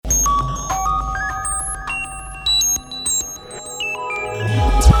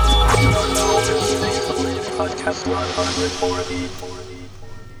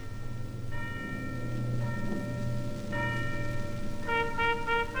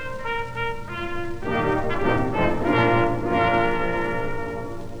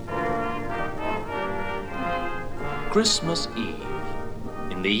Christmas Eve,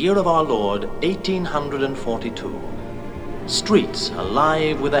 in the year of our Lord, 1842. Streets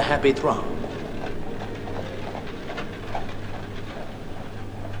alive with a happy throng.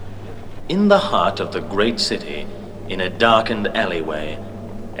 In the heart of the great city, in a darkened alleyway,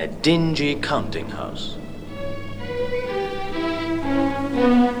 a dingy counting house.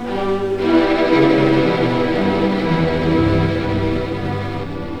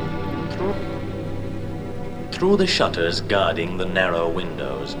 Through the shutters guarding the narrow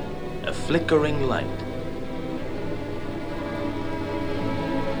windows, a flickering light.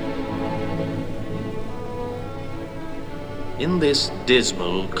 In this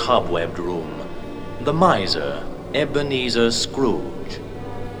dismal, cobwebbed room, the miser, Ebenezer Scrooge,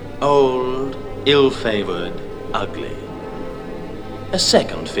 old, ill-favored, ugly. A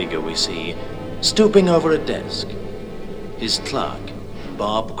second figure we see, stooping over a desk, his clerk,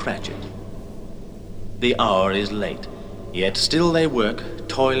 Bob Cratchit. The hour is late, yet still they work,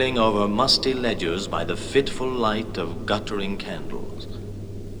 toiling over musty ledgers by the fitful light of guttering candles.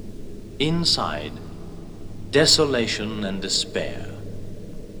 Inside, desolation and despair.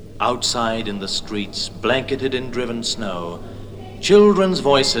 Outside in the streets, blanketed in driven snow, children's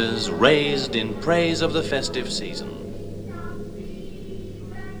voices raised in praise of the festive season.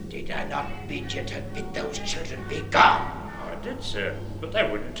 Did I not bid you to bid those children be gone? I did, sir, but they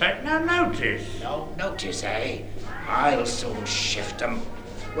wouldn't take no notice. No notice, eh? I'll soon shift them.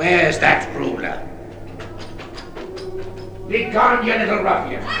 Where's that ruler? Be gone, you little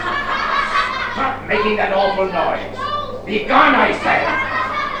ruffian. Stop making that awful noise. Be gone, I say.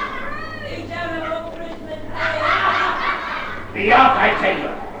 Be off, I tell you.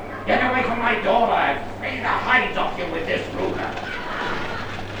 Get away from my door, or I'll free the hides off you with this ruler.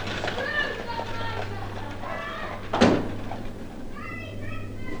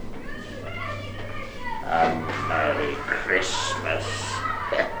 A Merry Christmas.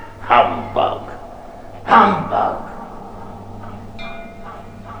 Humbug. Humbug.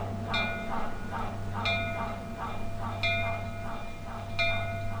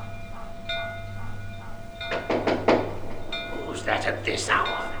 Who's that at this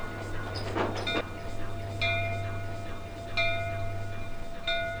hour?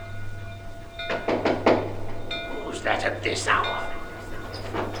 Who's that at this hour?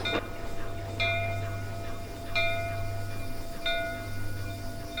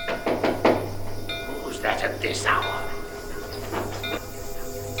 Who's that at this hour?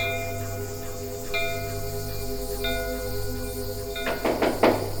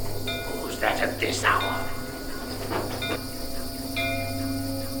 Who's that at this hour?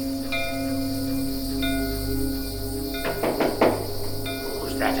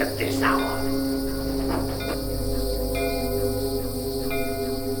 Who's that at this hour?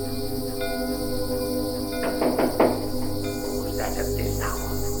 Who's that at this hour?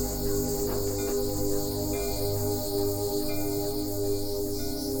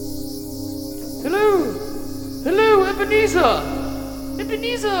 Hello! Hello, Ebenezer!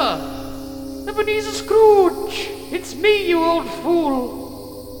 Ebenezer! Ebenezer Scrooge! It's me, you old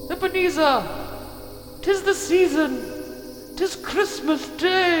fool! Ebenezer! 'Tis the season! 'Tis Christmas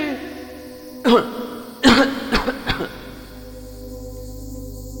Day!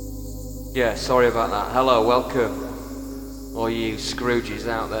 Yeah, sorry about that. Hello, welcome, all you Scrooges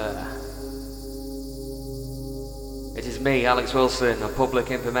out there. It is me, Alex Wilson, of Public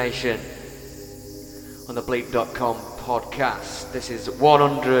Information, on the Bleep.com podcast. This is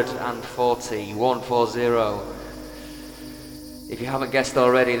 140. If you haven't guessed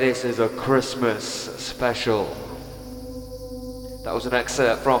already, this is a Christmas special. That was an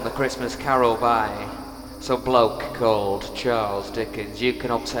excerpt from The Christmas Carol by some bloke called Charles Dickens. You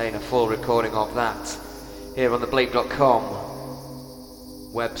can obtain a full recording of that here on the Bleep.com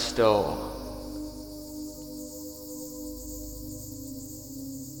web store.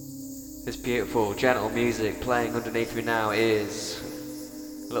 This beautiful, gentle music playing underneath me now is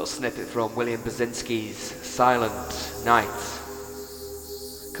a little snippet from William Basinski's Silent Night.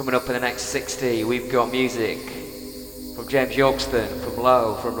 Coming up in the next 60, we've got music from James Yorkston, from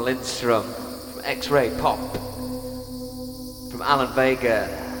Lowe, from Lindstrom, from X-Ray Pop, from Alan Vega,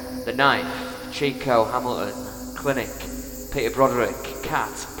 The Knife, Chico Hamilton, Clinic, Peter Broderick,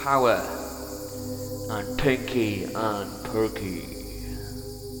 Cat, Power, and Pinky and Perky.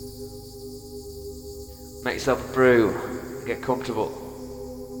 Make yourself a brew, get comfortable.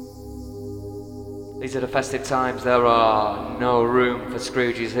 These are the festive times. There are no room for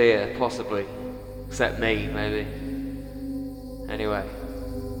Scrooges here, possibly. Except me, maybe. Anyway,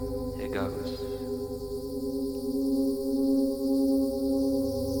 here goes.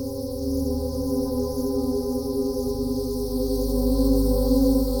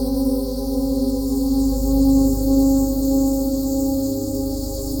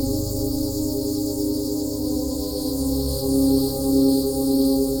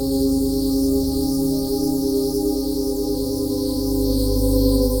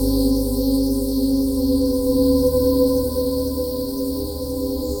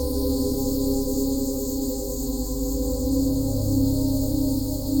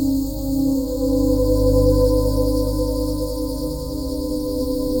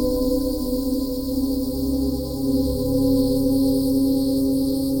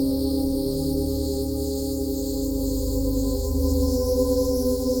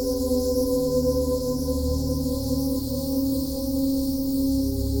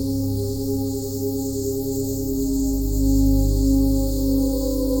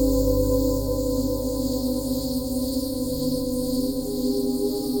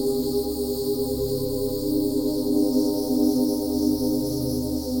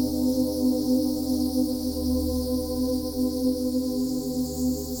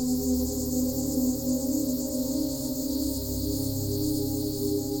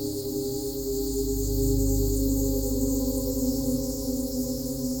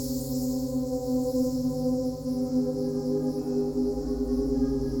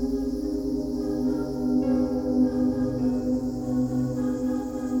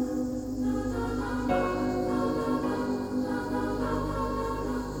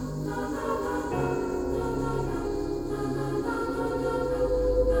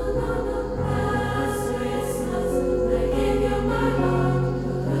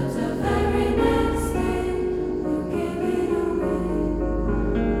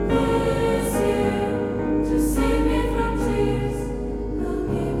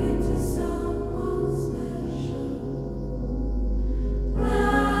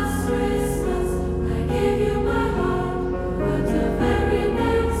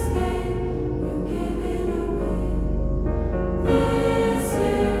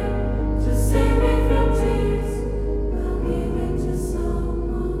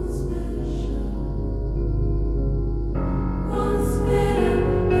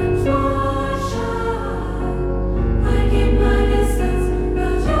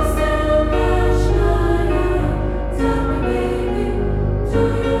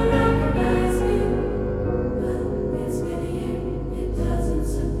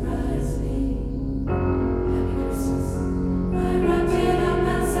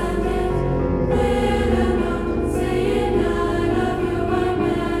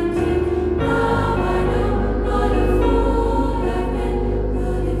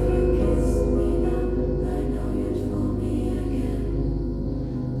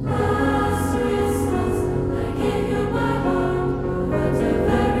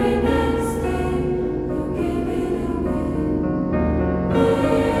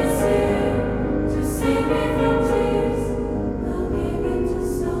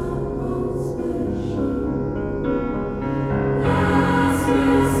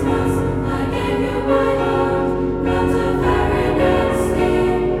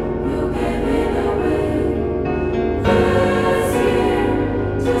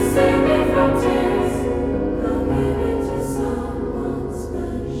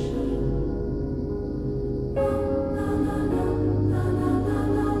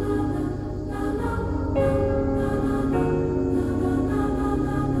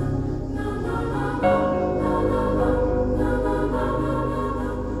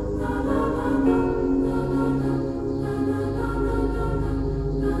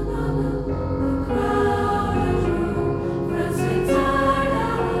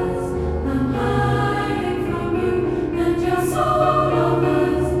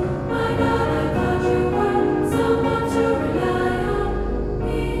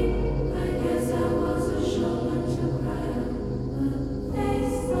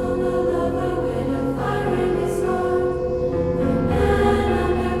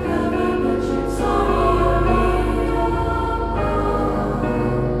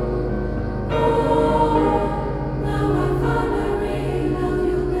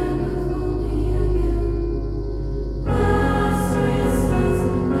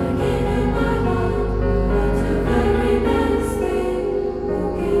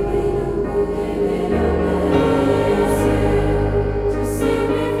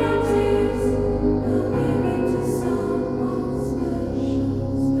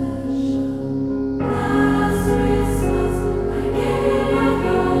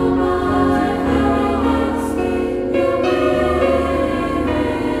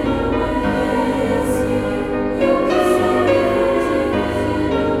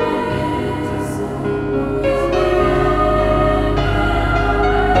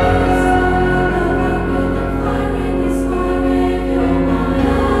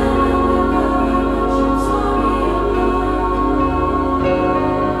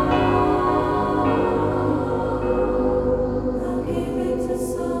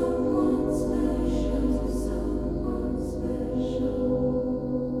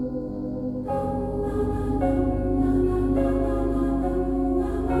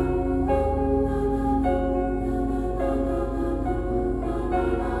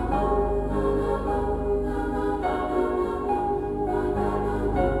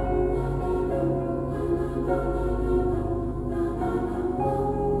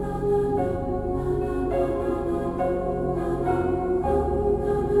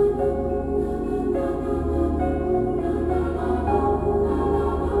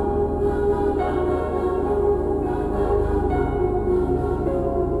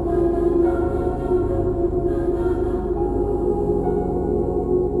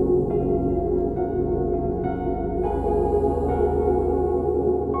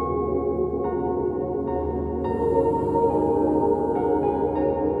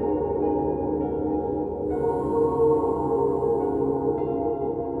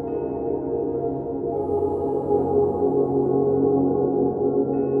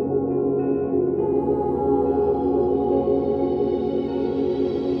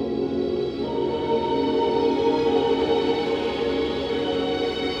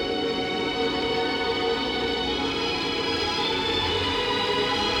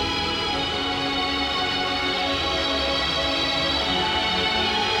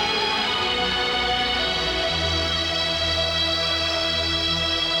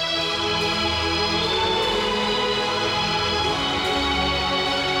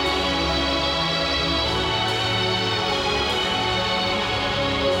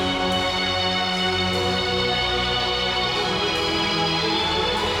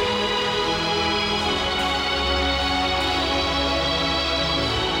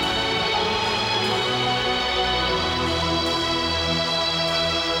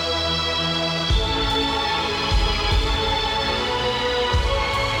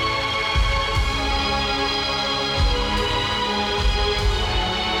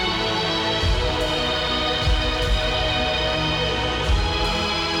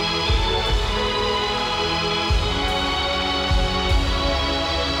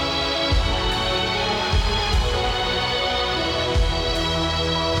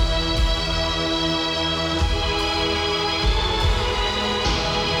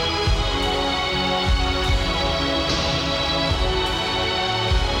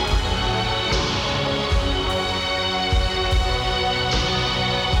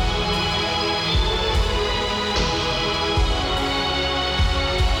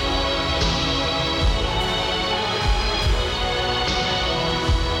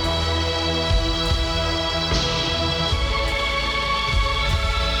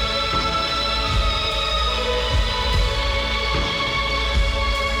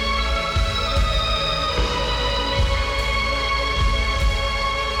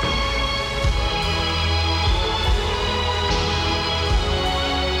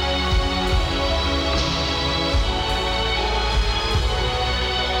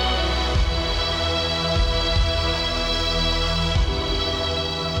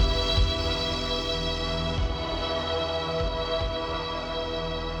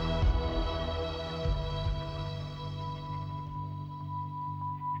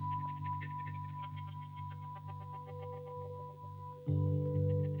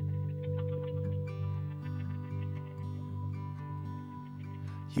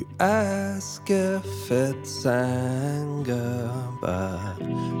 You ask if it's anger, but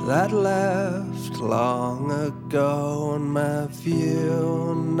that left long ago, and my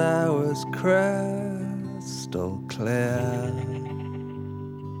view now is crystal clear.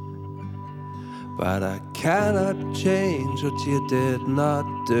 But I cannot change what you did not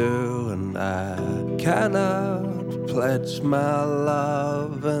do, and I cannot pledge my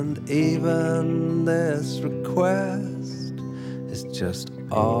love, and even this request is just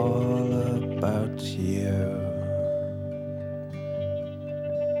all about you.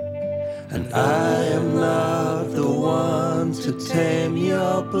 And I am not the one to tame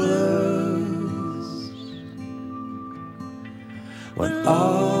your blues, when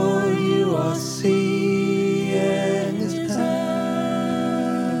all you are seeing is embers.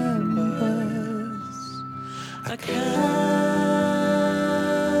 I can't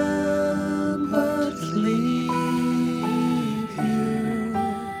but leave you.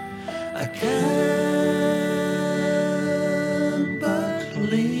 I can't but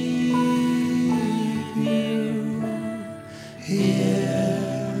leave you here.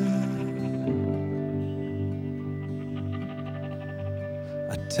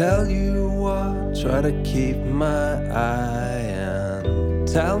 I tell you what, try to keep my eye, and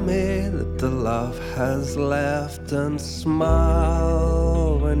tell me that the love has left, and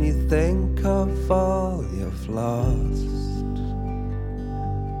smile when you think of all you've lost.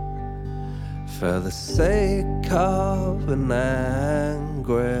 For the sake of an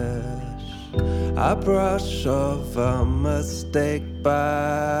anguish, I brush off a mistake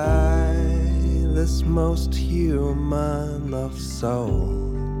by this most human of souls.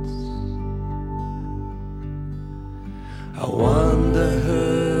 I wonder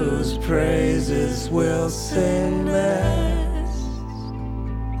whose praises will sing next,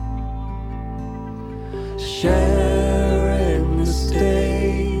 sharing the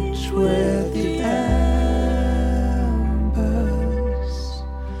stage with the embers.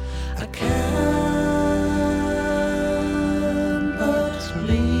 I can't but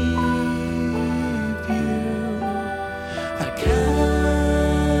leave you. I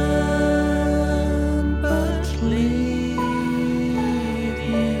can't but leave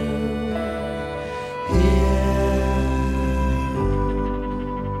you here.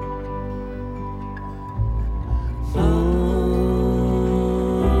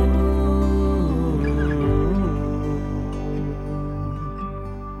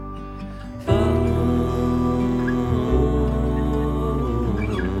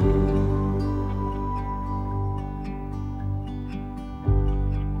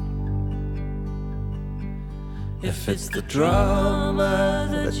 If it's the drama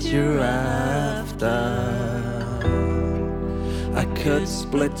that you're after, I could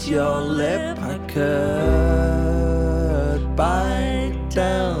split your lip, I could bite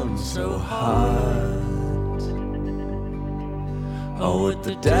down so hard. Or would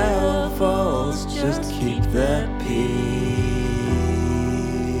the devils just keep their peace?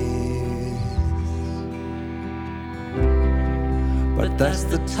 But that's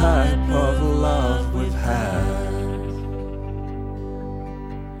the type of love we've had.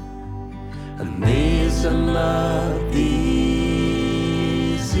 And these are not the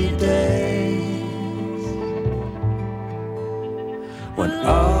easy days, when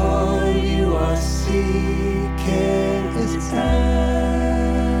all you are seeking is embers.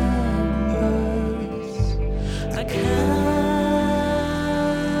 I can't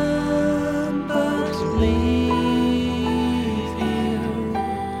but leave you.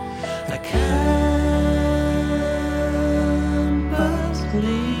 I can't but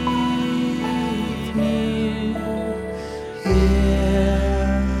leave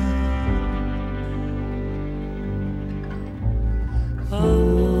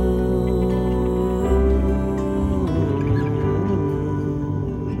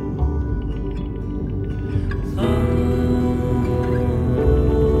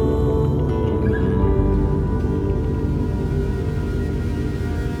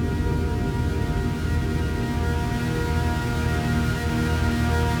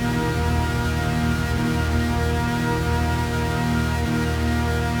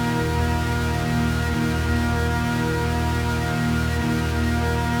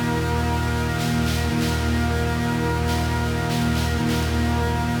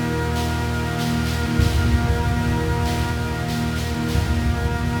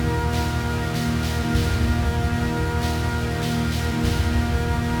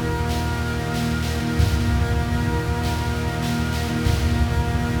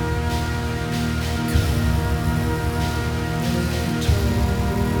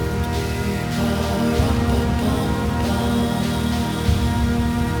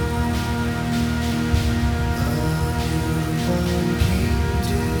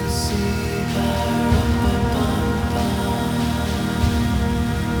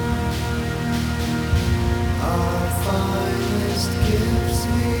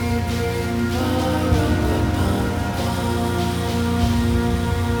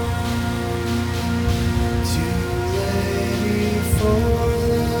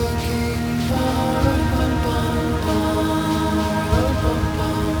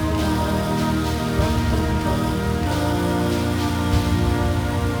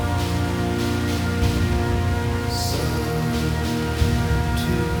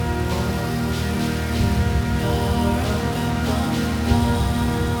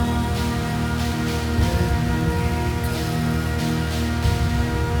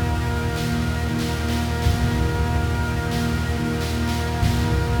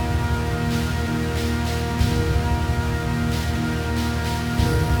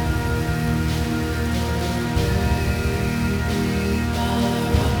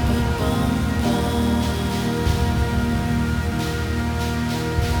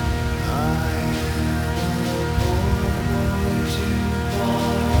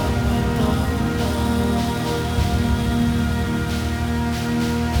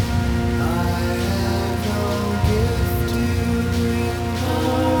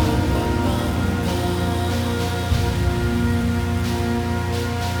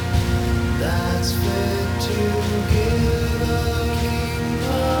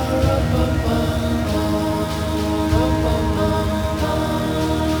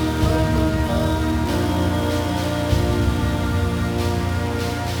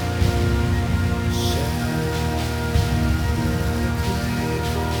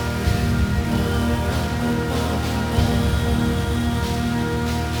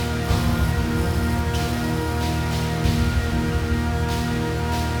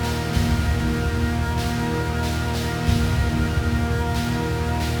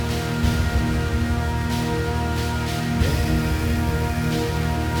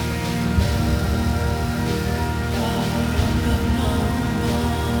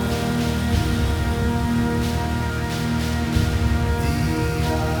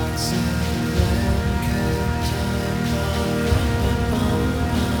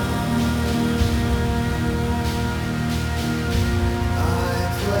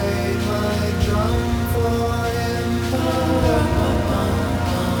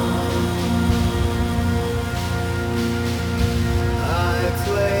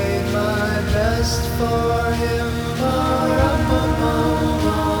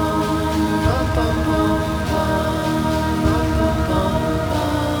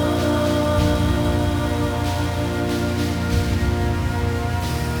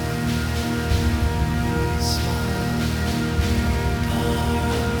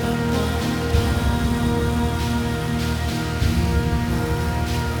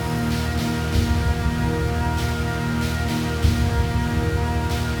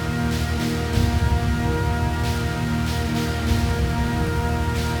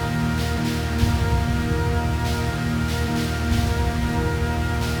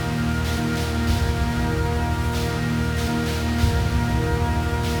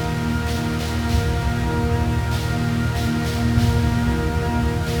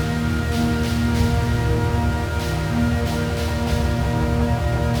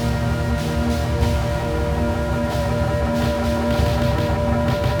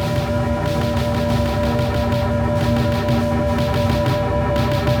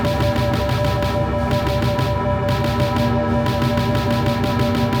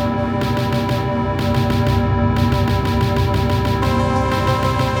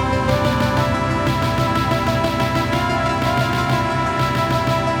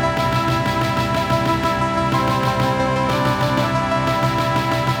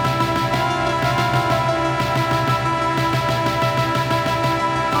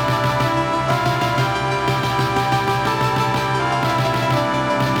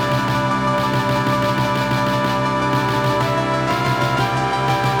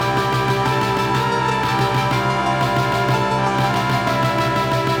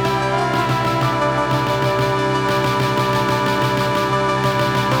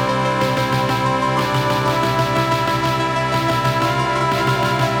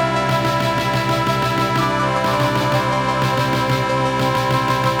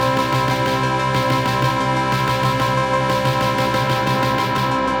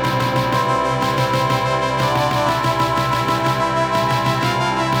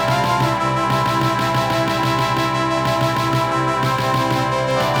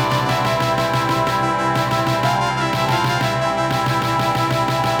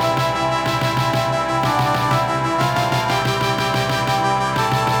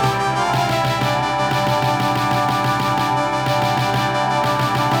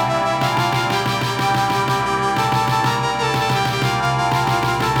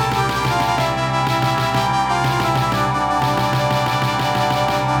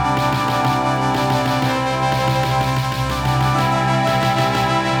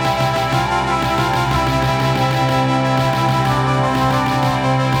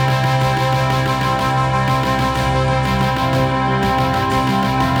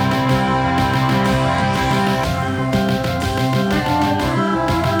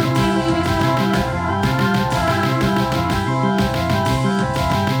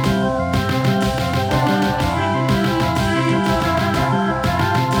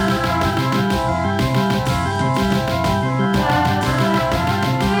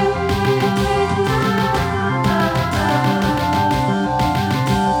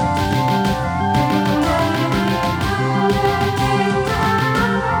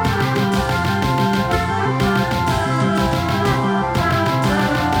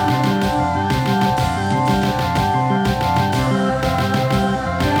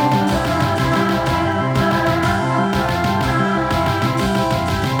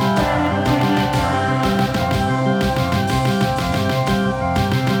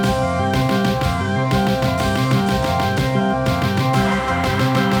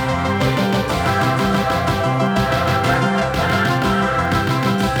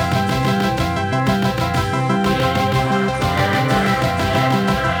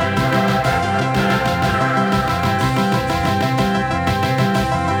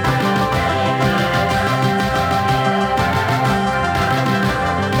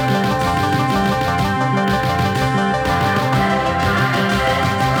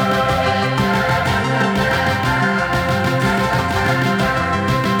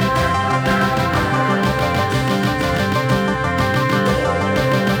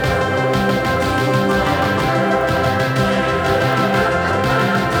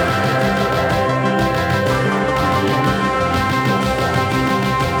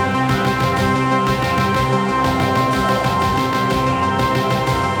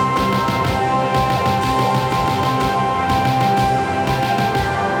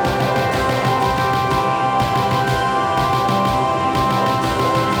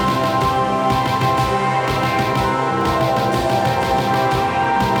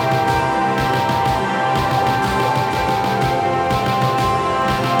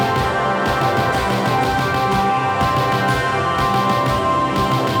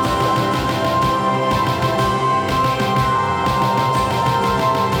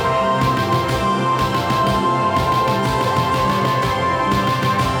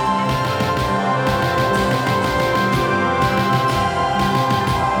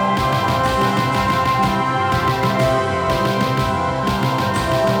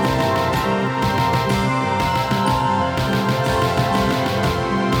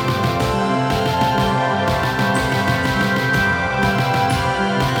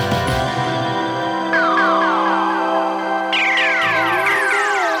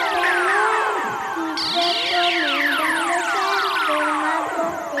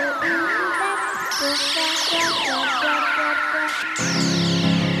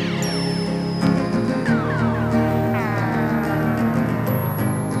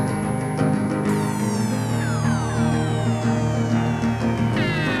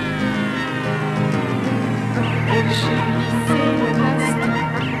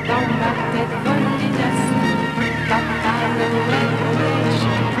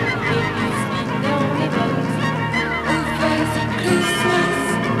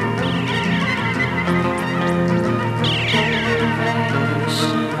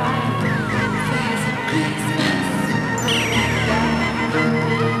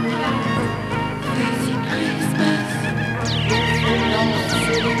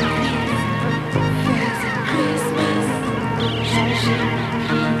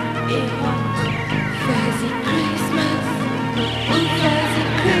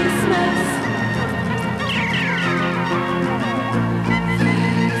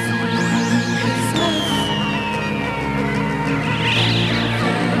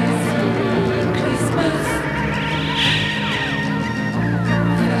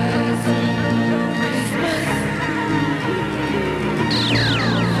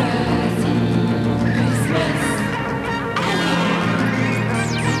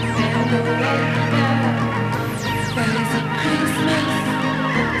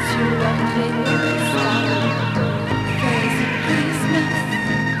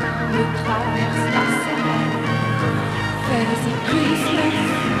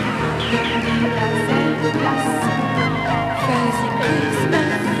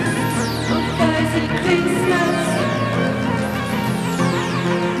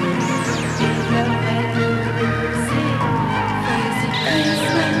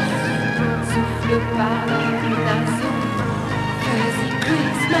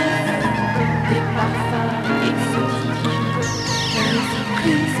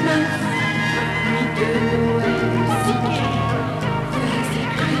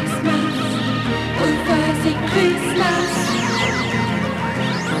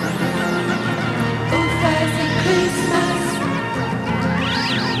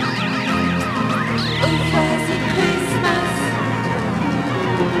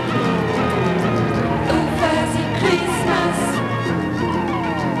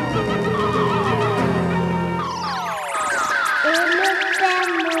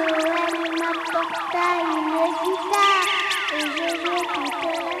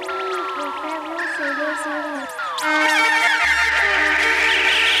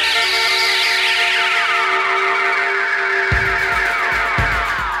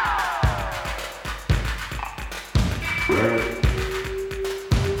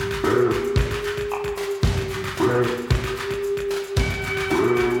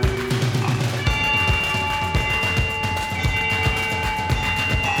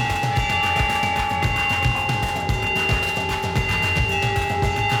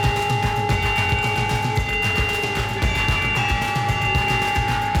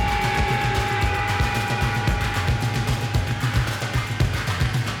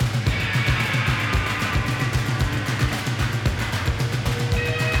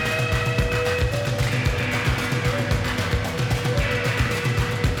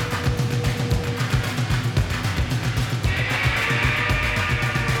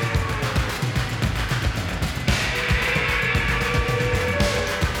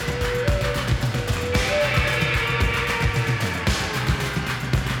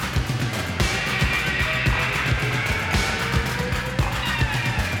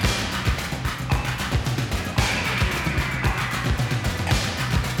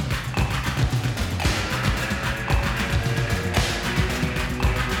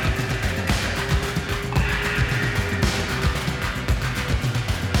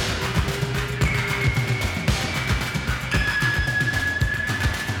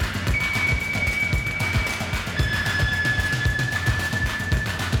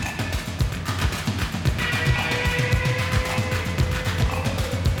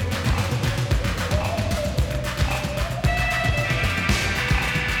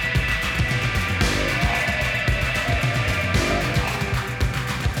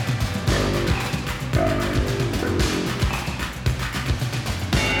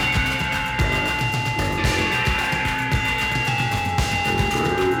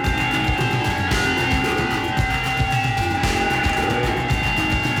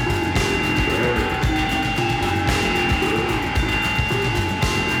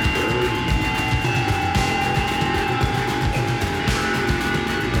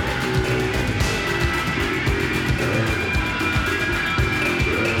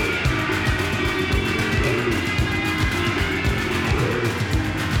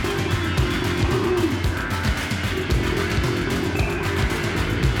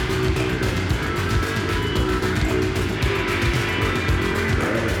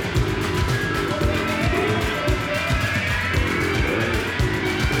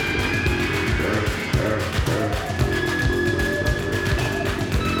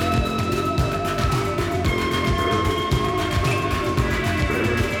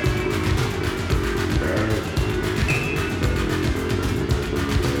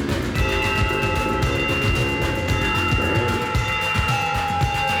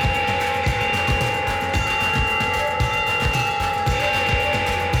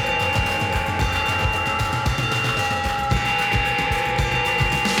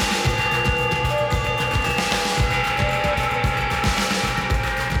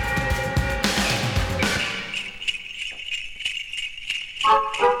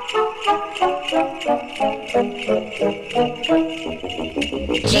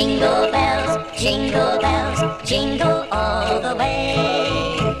jingle bells, jingle all the way.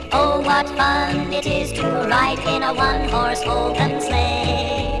 Oh, what fun it is to ride in a one-horse open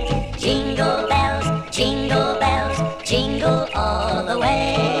sleigh. Jingle bells, jingle all the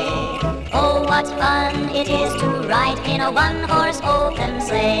way. Oh, what fun it is to ride in a one-horse open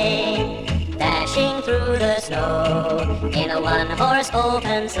sleigh. Dashing through the snow in a one-horse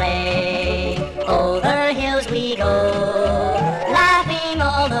open sleigh. Over hills we go, laughing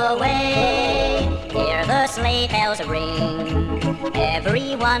all the way. Hear the sleigh bells ring,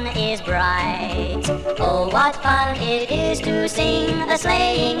 everyone is bright. Oh, what fun it is to sing a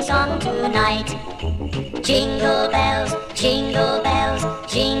sleighing song tonight. Jingle bells, jingle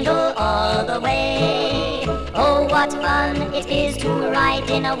all the way. Oh, what fun it is to ride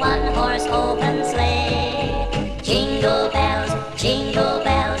in a one-horse open sleigh. Jingle bells, jingle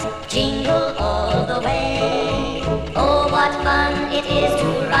all the way. Oh, what fun it is to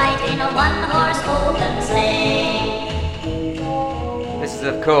ride in a one-horse open sleigh. This is,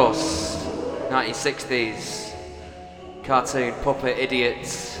 of course, 1960s cartoon puppet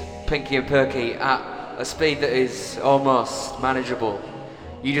idiots, Pinky and Perky, at a speed that is almost manageable.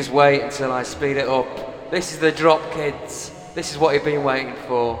 You just wait until I speed it up. This is the drop, kids. This is what you've been waiting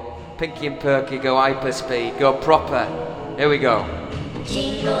for. Pinky and Perky go hyper speed, go proper. Here we go.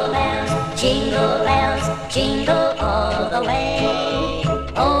 Jingle bells, jingle all the way.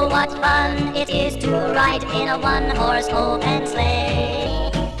 Oh, what fun it is to ride in a one-horse open sleigh.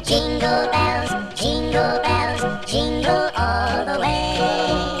 Jingle bells, jingle all the way.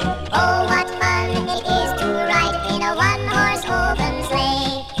 Oh, what fun it is to ride in a one-horse open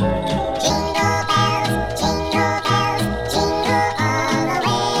sleigh. Jingle bells, jingle all the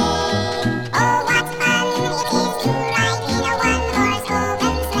way. Oh, what fun it is to ride in a one-horse open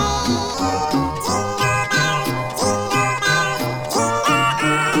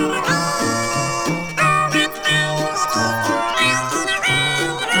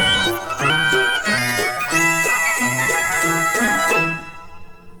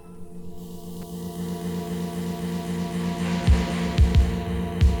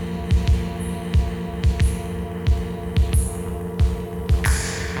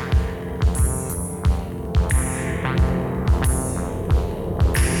Jingle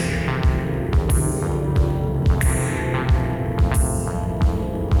bells, jingle all the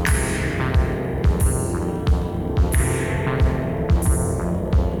way. Oh, what fun it is to ride in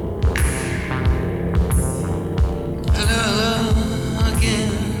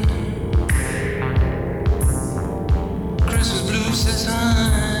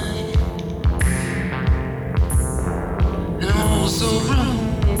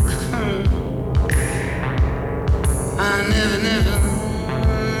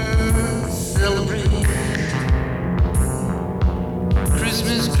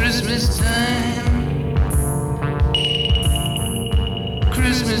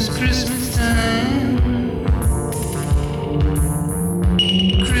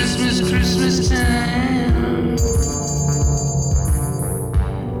one-horse.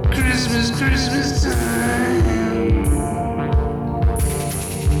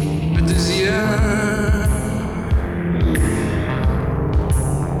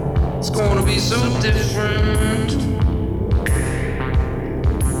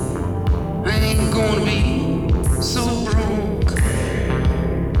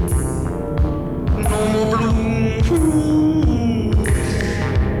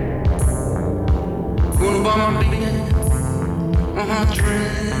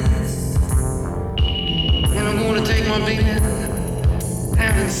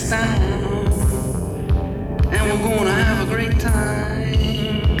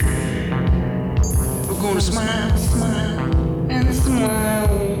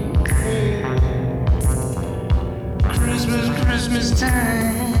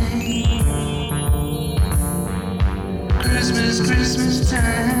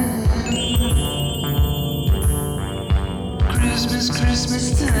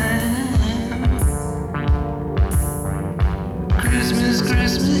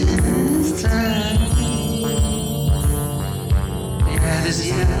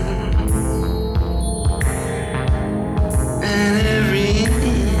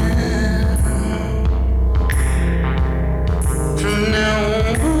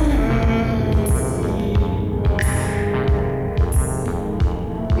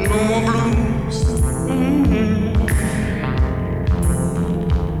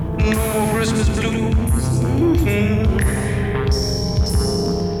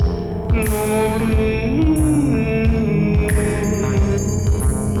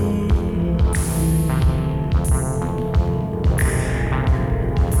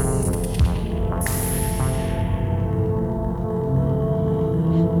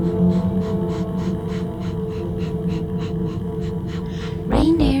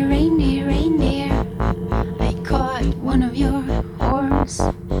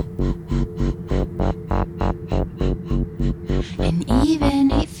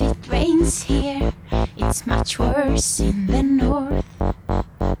 rains here, it's much worse in the north.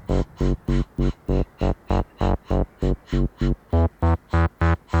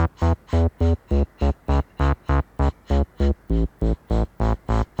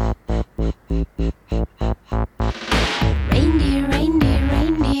 Reindeer, reindeer,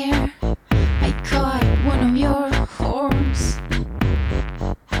 reindeer, I caught one of your horns.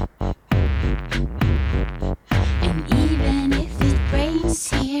 And even if it rains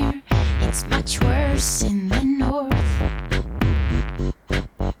here, it's much worse in the north.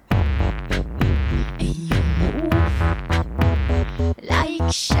 And you move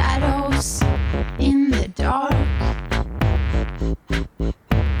like shadows in the dark.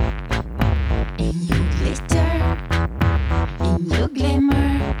 And you glitter, and you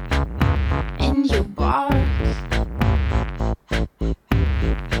glimmer, and you bark.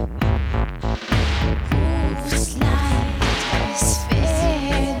 Hooves like his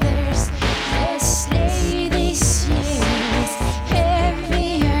feathers, the sleigh this year.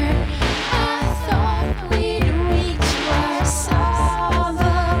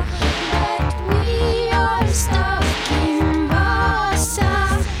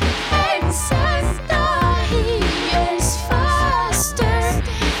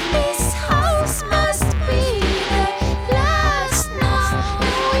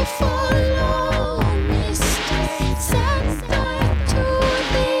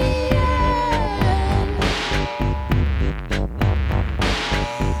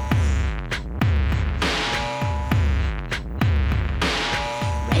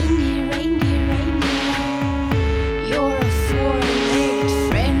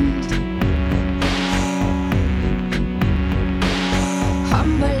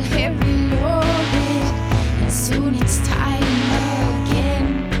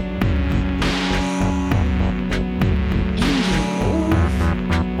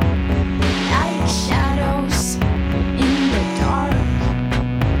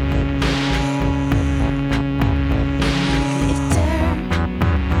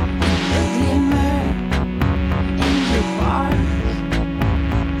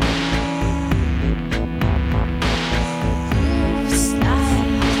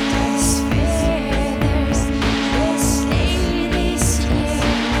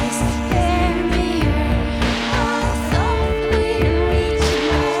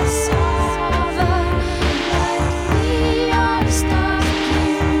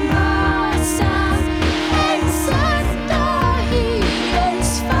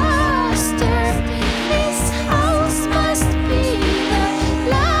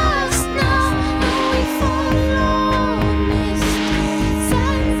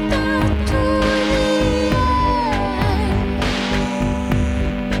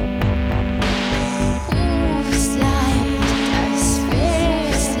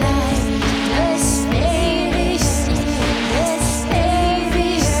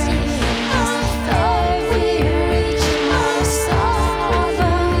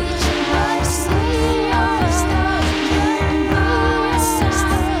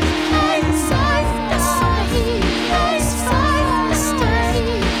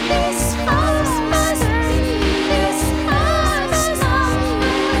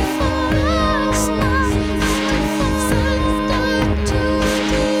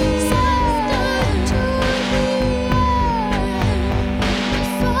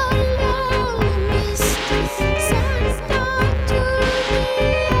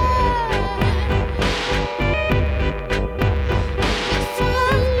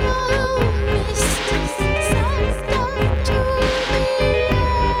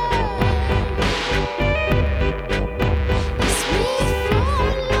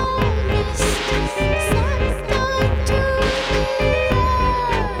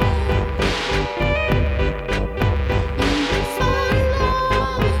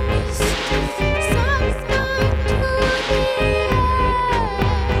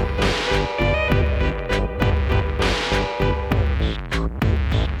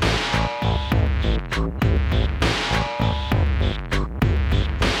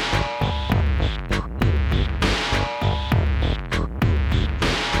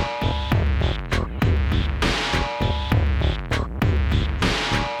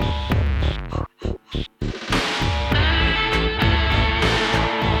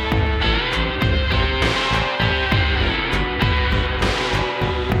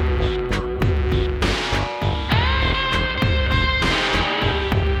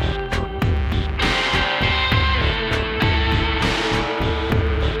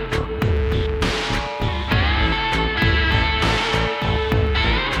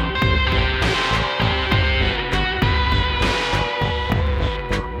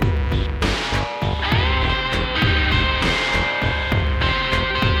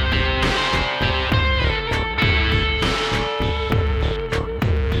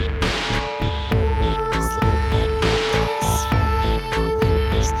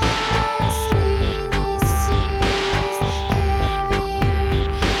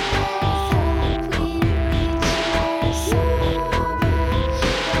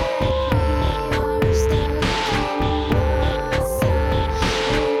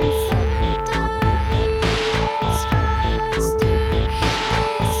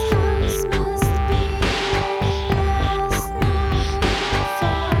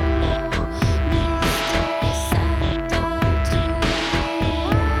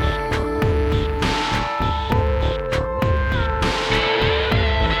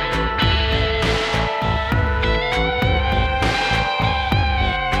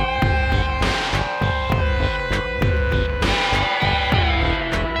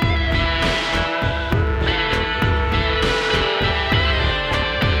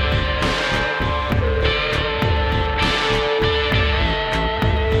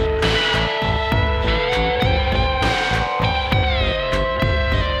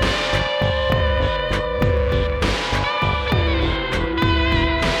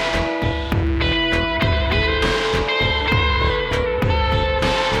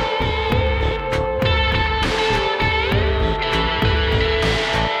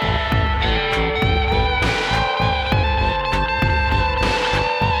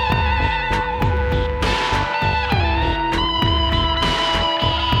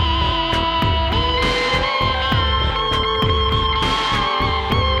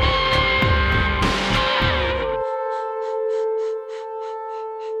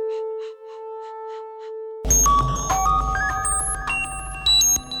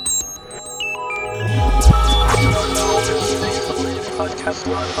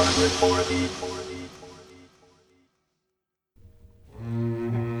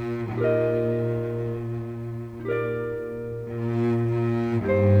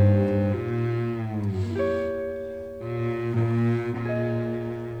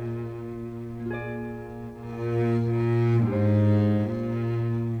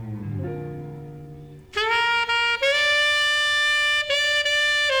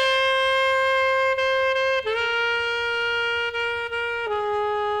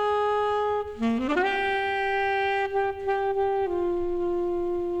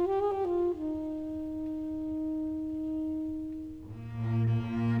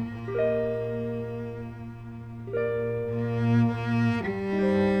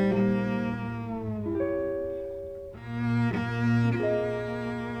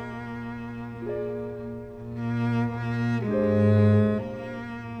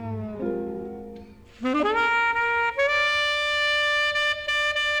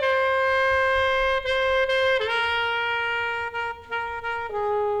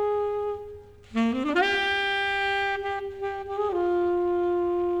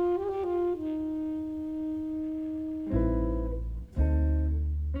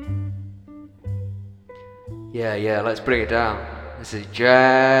 Yeah, let's bring it down. This is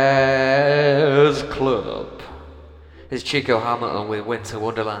Jazz Club. This is Chico Hamilton with Winter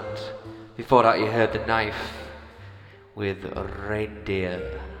Wonderland. Before that you heard The Knife with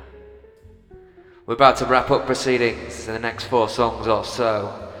Reindeer. We're about to wrap up proceedings in the next 4 songs or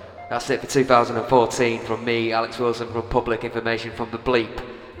so. That's it for 2014 from me, Alex Wilson, from Public Information from the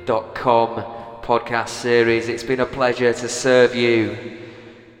Bleep.com podcast series. It's been a pleasure to serve you,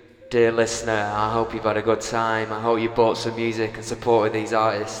 dear listener. I hope you've had a good time. I hope you bought some music and supported these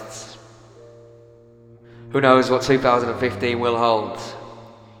artists. Who knows what 2015 will hold?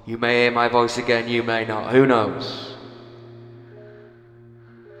 You may hear my voice again, you may not. Who knows?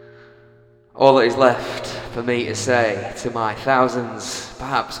 All that is left for me to say to my thousands,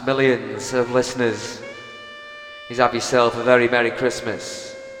 perhaps millions of listeners is have yourself a very Merry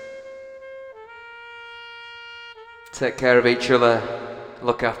Christmas. Take care of each other.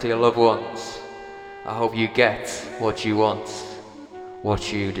 Look after your loved ones. I hope you get what you want,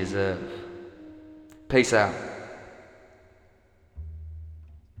 what you deserve. Peace out.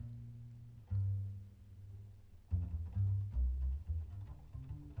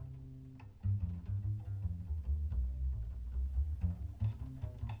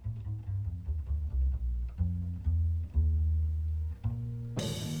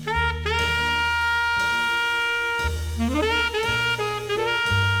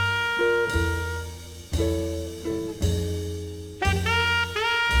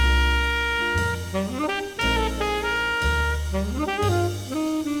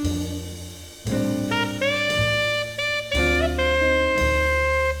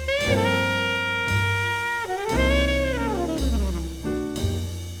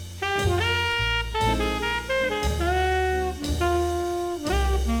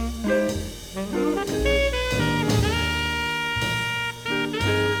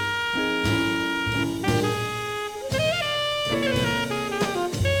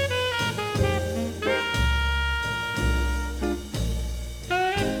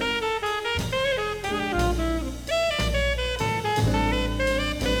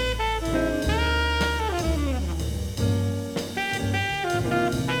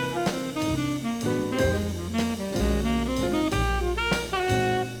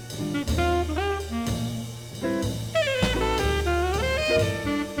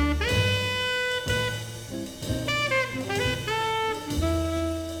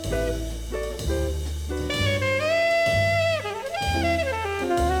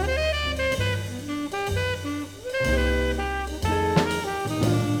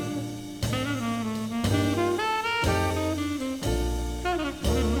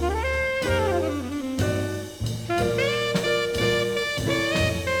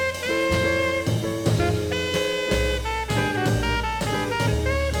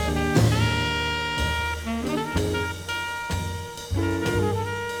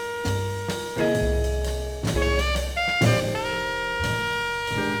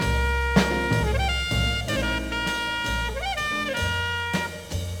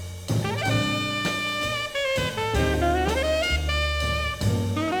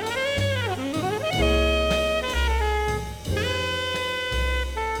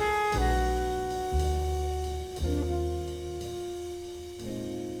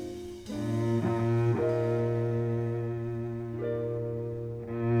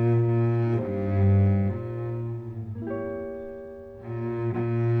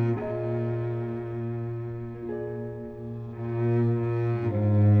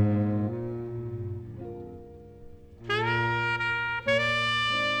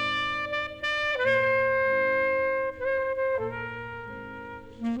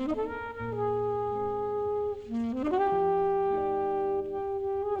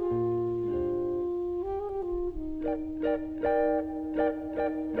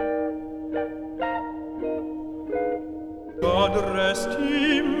 God rest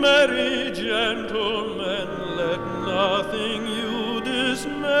ye merry gentlemen, let nothing you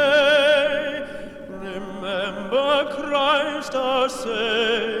dismay. Remember Christ our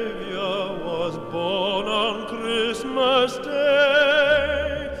Savior was born on Christmas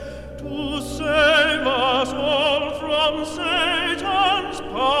Day to save us all from Satan's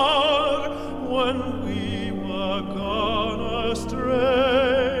power when we were gone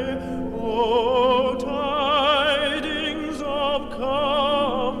astray. Oh, tidings of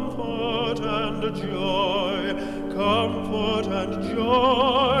comfort and joy, comfort and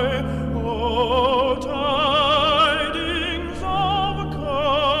joy. Oh, tidings of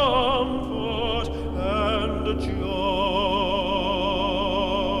comfort and joy.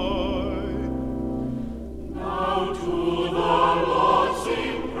 Now to the Lord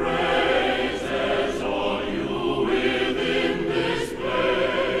sing praises, all you within this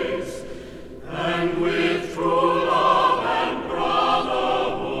place, and with true love and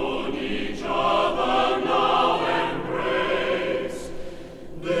brotherhood each other now embrace.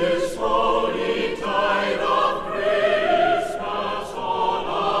 This holy tide of Christmas all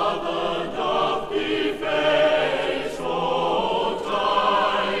other doth deface. Oh,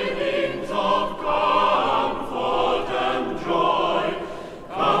 tidings of comfort and joy,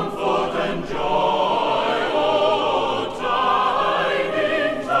 comfort and joy. Oh,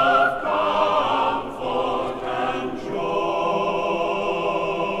 tidings of comfort and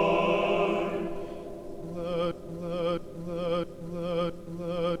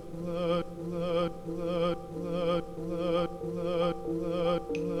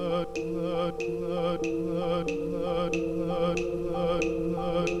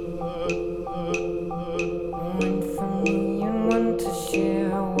One for me and one to share,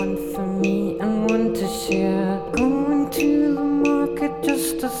 one for me and one to share. Going to the market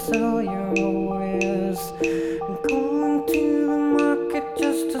just to sell your wares. Going to the market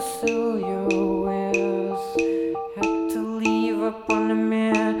just to sell your wares. Had to leave up on the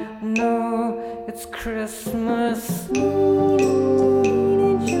mare. No, it's Christmas.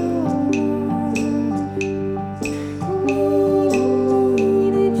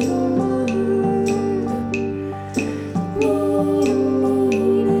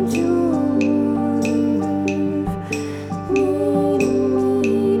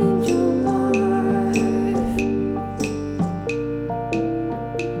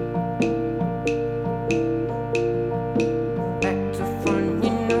 Back to front,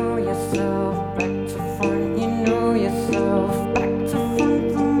 you know yourself. Back to front, you know yourself. Back to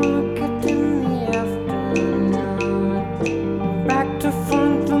front, the market in the afternoon. Back to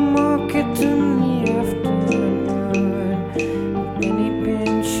front, the market in the afternoon. Penny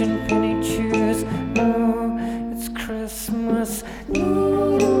pinch and penny choose. No, it's Christmas. Need a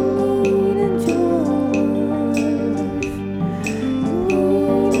joy. Need a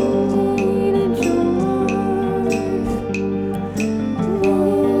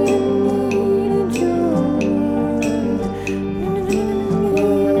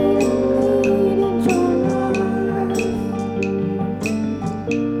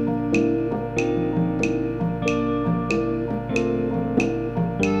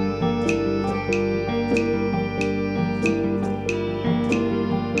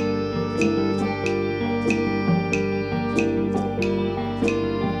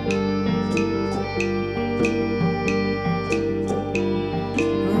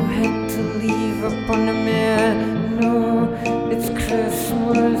had to leave up on the mare. No, it's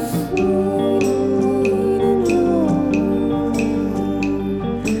Christmas.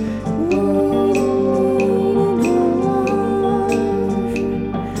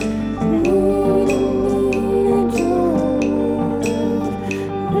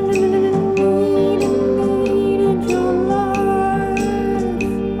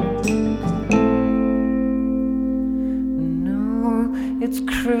 No, it's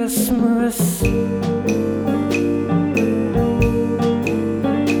Christmas.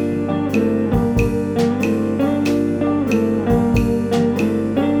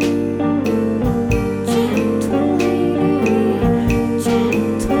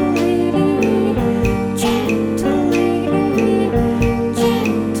 Gentle lady, gentle lady, gentle lady,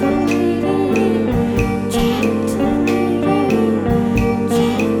 gentle lady, gentle lady,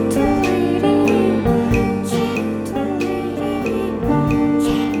 gentle lady,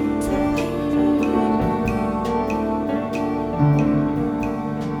 gentle lady.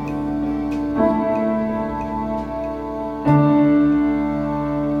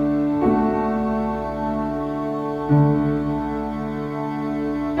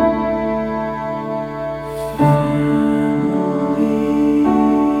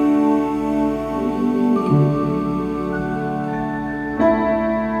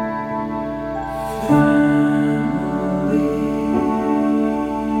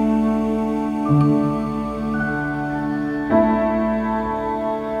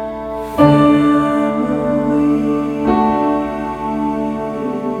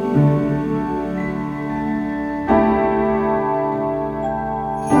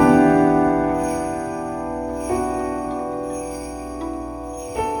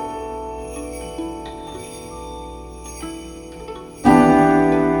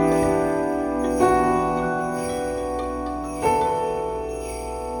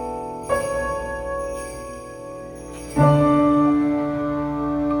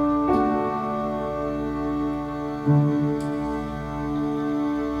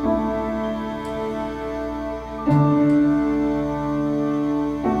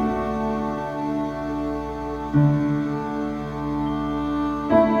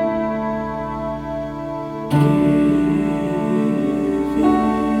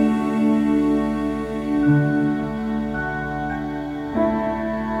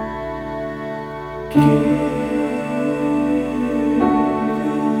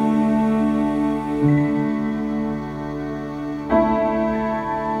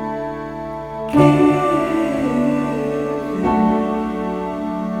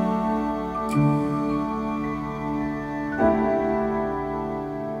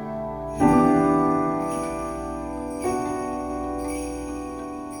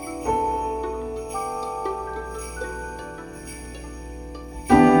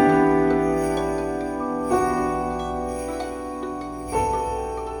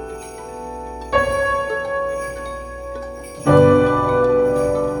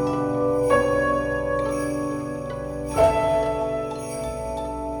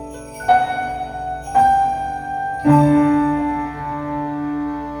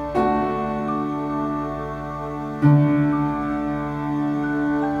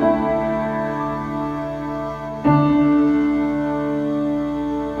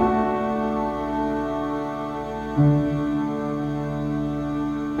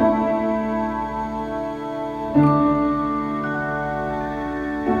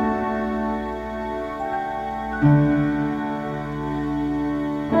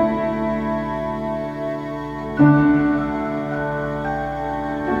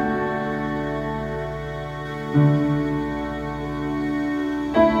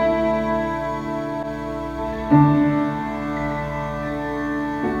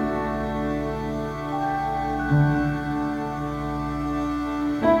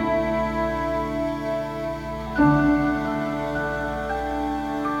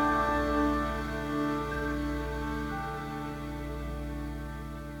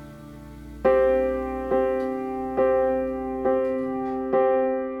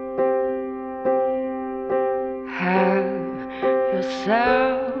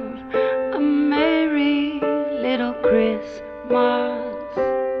 yourself a merry little Christmas.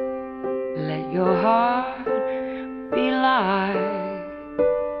 Let your heart be light.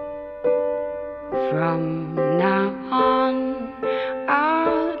 From now on,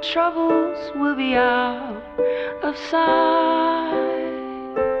 our troubles will be out of sight.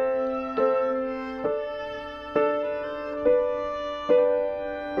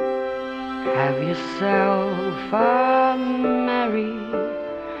 Have yourself a merry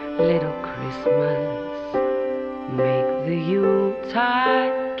little Christmas. Make the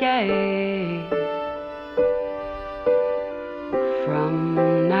Yuletide gay. From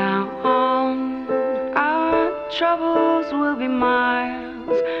now on, our troubles will be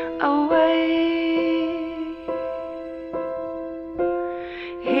miles away.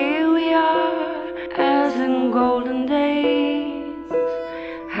 Here we are, as in golden days,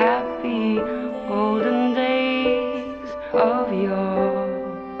 happy golden days of yore.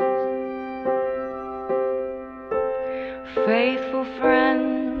 Faithful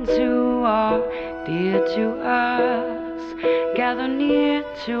friends who are dear to us, gather near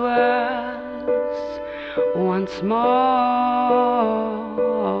to us once more.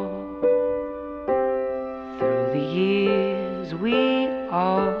 Through the years we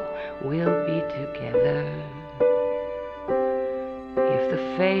all will be together, if the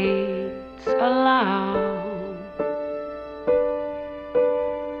fates allow.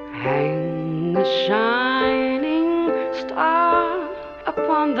 Hang a shining star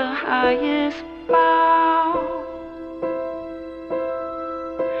upon the highest bough,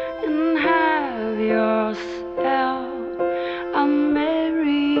 and have yourself a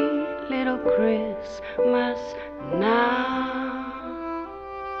merry little Christmas